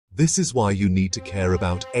This is why you need to care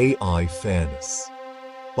about AI fairness.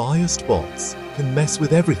 Biased bots can mess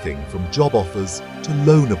with everything from job offers to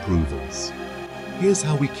loan approvals. Here's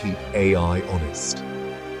how we keep AI honest.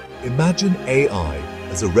 Imagine AI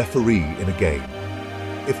as a referee in a game.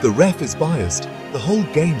 If the ref is biased, the whole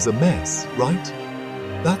game's a mess, right?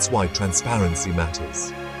 That's why transparency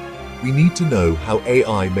matters. We need to know how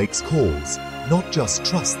AI makes calls, not just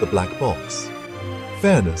trust the black box.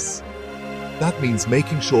 Fairness. That means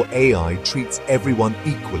making sure AI treats everyone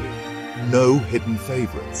equally, no hidden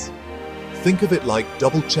favorites. Think of it like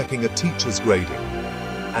double-checking a teacher's grading.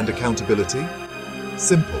 And accountability?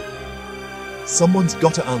 Simple. Someone's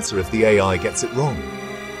got to answer if the AI gets it wrong.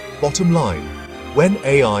 Bottom line, when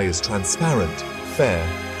AI is transparent, fair,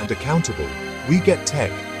 and accountable, we get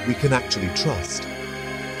tech we can actually trust.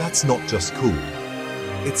 That's not just cool.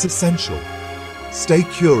 It's essential. Stay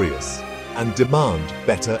curious and demand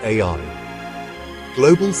better AI.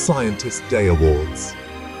 Global Scientist Day Awards.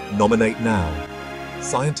 Nominate now.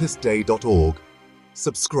 scientistday.org.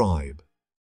 Subscribe.